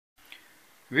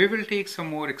We will take some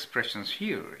more expressions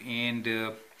here and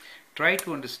try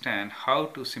to understand how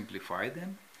to simplify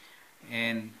them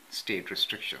and state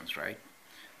restrictions, right?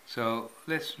 So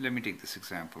let me take this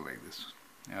example like this.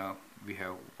 We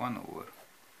have 1 over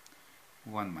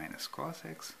 1 minus cos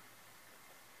x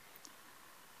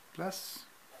plus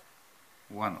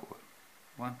 1 over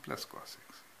 1 plus cos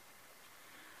x.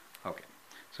 Okay,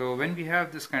 so when we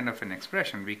have this kind of an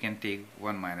expression, we can take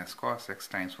 1 minus cos x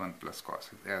times 1 plus cos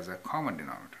x as a common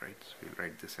denominator, right? So we'll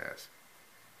write this as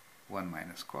 1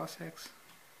 minus cos x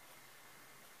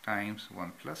times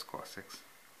 1 plus cos x.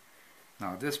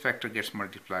 Now this factor gets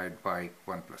multiplied by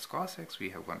 1 plus cos x. We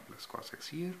have 1 plus cos x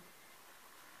here.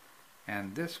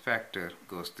 And this factor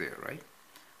goes there, right?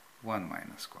 1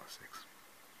 minus cos x.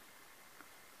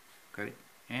 Correct?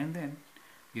 And then,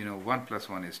 1 plus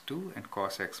 1 is 2, and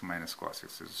cos x minus cos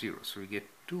x is 0. So we get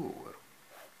 2 over.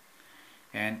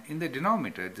 And in the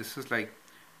denominator, this is like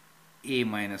a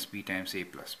minus b times a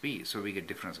plus b. So we get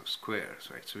difference of squares,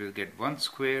 right? So we'll get 1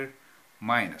 square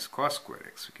minus cos square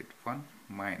x. We get 1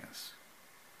 minus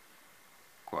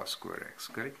cos square x,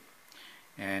 correct?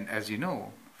 And as you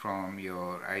know from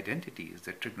your identities,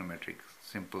 the trigonometric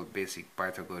simple basic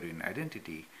Pythagorean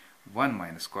identity, 1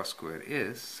 minus cos square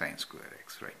is sine square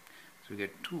x, right? So we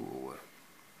get 2 over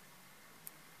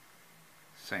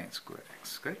sine square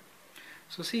x, correct?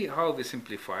 So see how we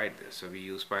simplified this. So we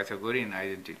use Pythagorean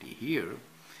identity here,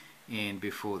 and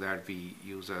before that we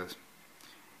use a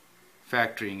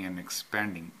factoring and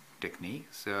expanding technique.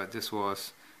 So this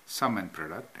was sum and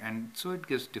product, and so it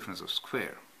gives difference of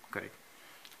square, correct?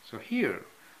 So here,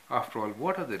 after all,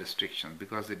 what are the restrictions?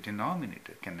 Because the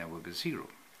denominator can never be 0.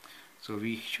 So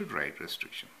we should write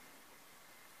restriction.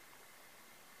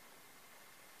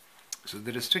 So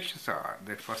the restrictions are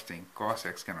that first thing, cos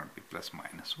x cannot be plus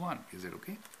minus 1. Is it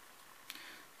okay?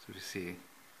 So we say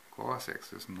cos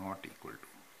x is not equal to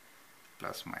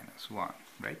plus minus 1,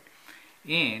 right?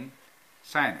 And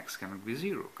sin x cannot be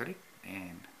 0, correct?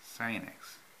 And sin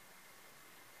x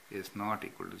is not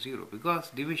equal to 0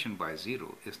 because division by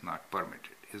 0 is not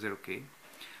permitted. Is it okay?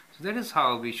 So that is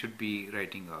how we should be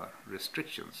writing our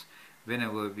restrictions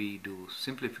whenever we do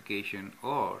simplification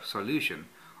or solution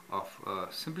of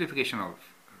simplification of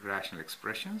rational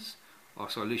expressions or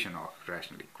solution of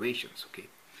rational equations. Okay.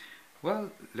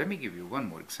 Well, let me give you one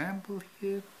more example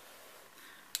here.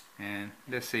 And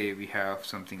let's say we have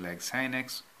something like sin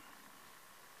x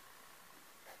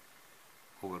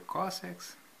over cos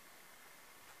x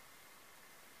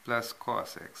plus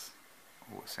cos x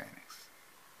over sin x.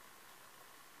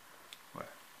 Well,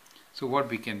 so what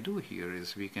we can do here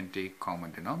is we can take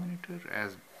common denominator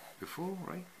as before,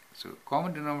 right? So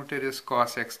common denominator is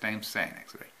cos x times sin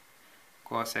x, right?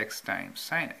 Cos x times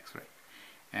sin x, right?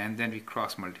 And then we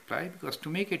cross multiply, because to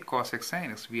make it cos x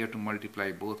sin x, we have to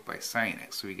multiply both by sin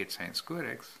x. So we get sin square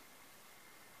x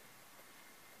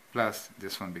plus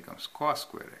this one becomes cos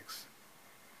square x.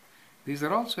 These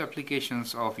are also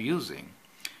applications of using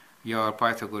your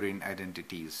Pythagorean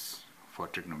identities for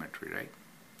trigonometry, right?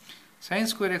 Sin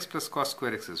square x plus cos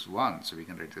square x is 1, so we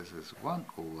can write this as 1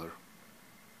 over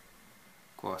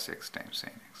cos x times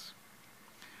sin x.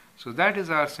 So that is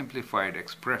our simplified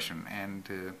expression,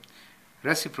 and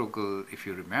reciprocal, if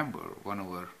you remember, 1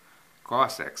 over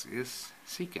cos x is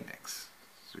secant x.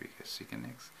 So we get secant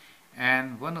x,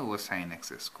 and 1 over sin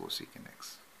x is cosecant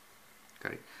x.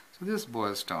 Correct? So this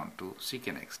boils down to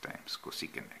secant x times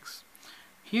cosecant x.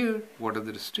 Here, what are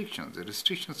the restrictions? The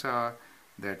restrictions are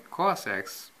that cos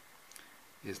x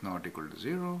is not equal to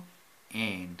 0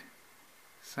 and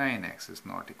sin x is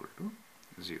not equal to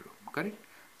 0. Correct?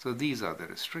 So these are the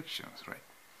restrictions, right?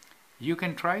 You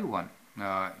can try one.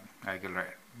 I can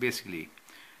write basically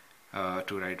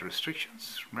to write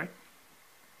restrictions, right?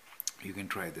 You can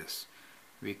try this.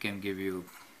 We can give you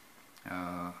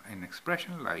an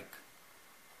expression like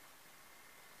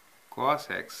cos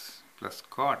x plus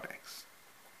cot x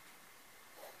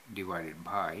divided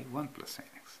by 1 plus sin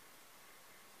x.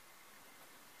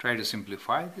 Try to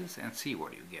simplify this and see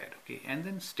what you get, okay? And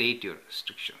then state your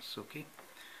restrictions, okay?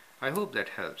 I hope that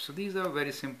helps. So these are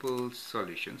very simple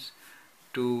solutions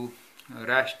to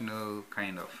rational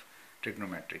kind of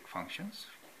trigonometric functions,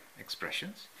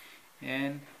 expressions.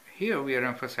 And here we are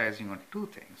emphasizing on two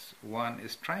things. One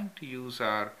is trying to use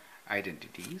our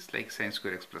identities like sin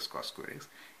square x plus cos square x,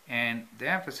 and the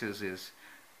emphasis is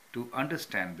to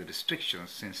understand the restrictions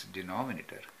since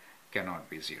denominator cannot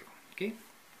be 0. Okay,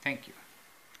 thank you.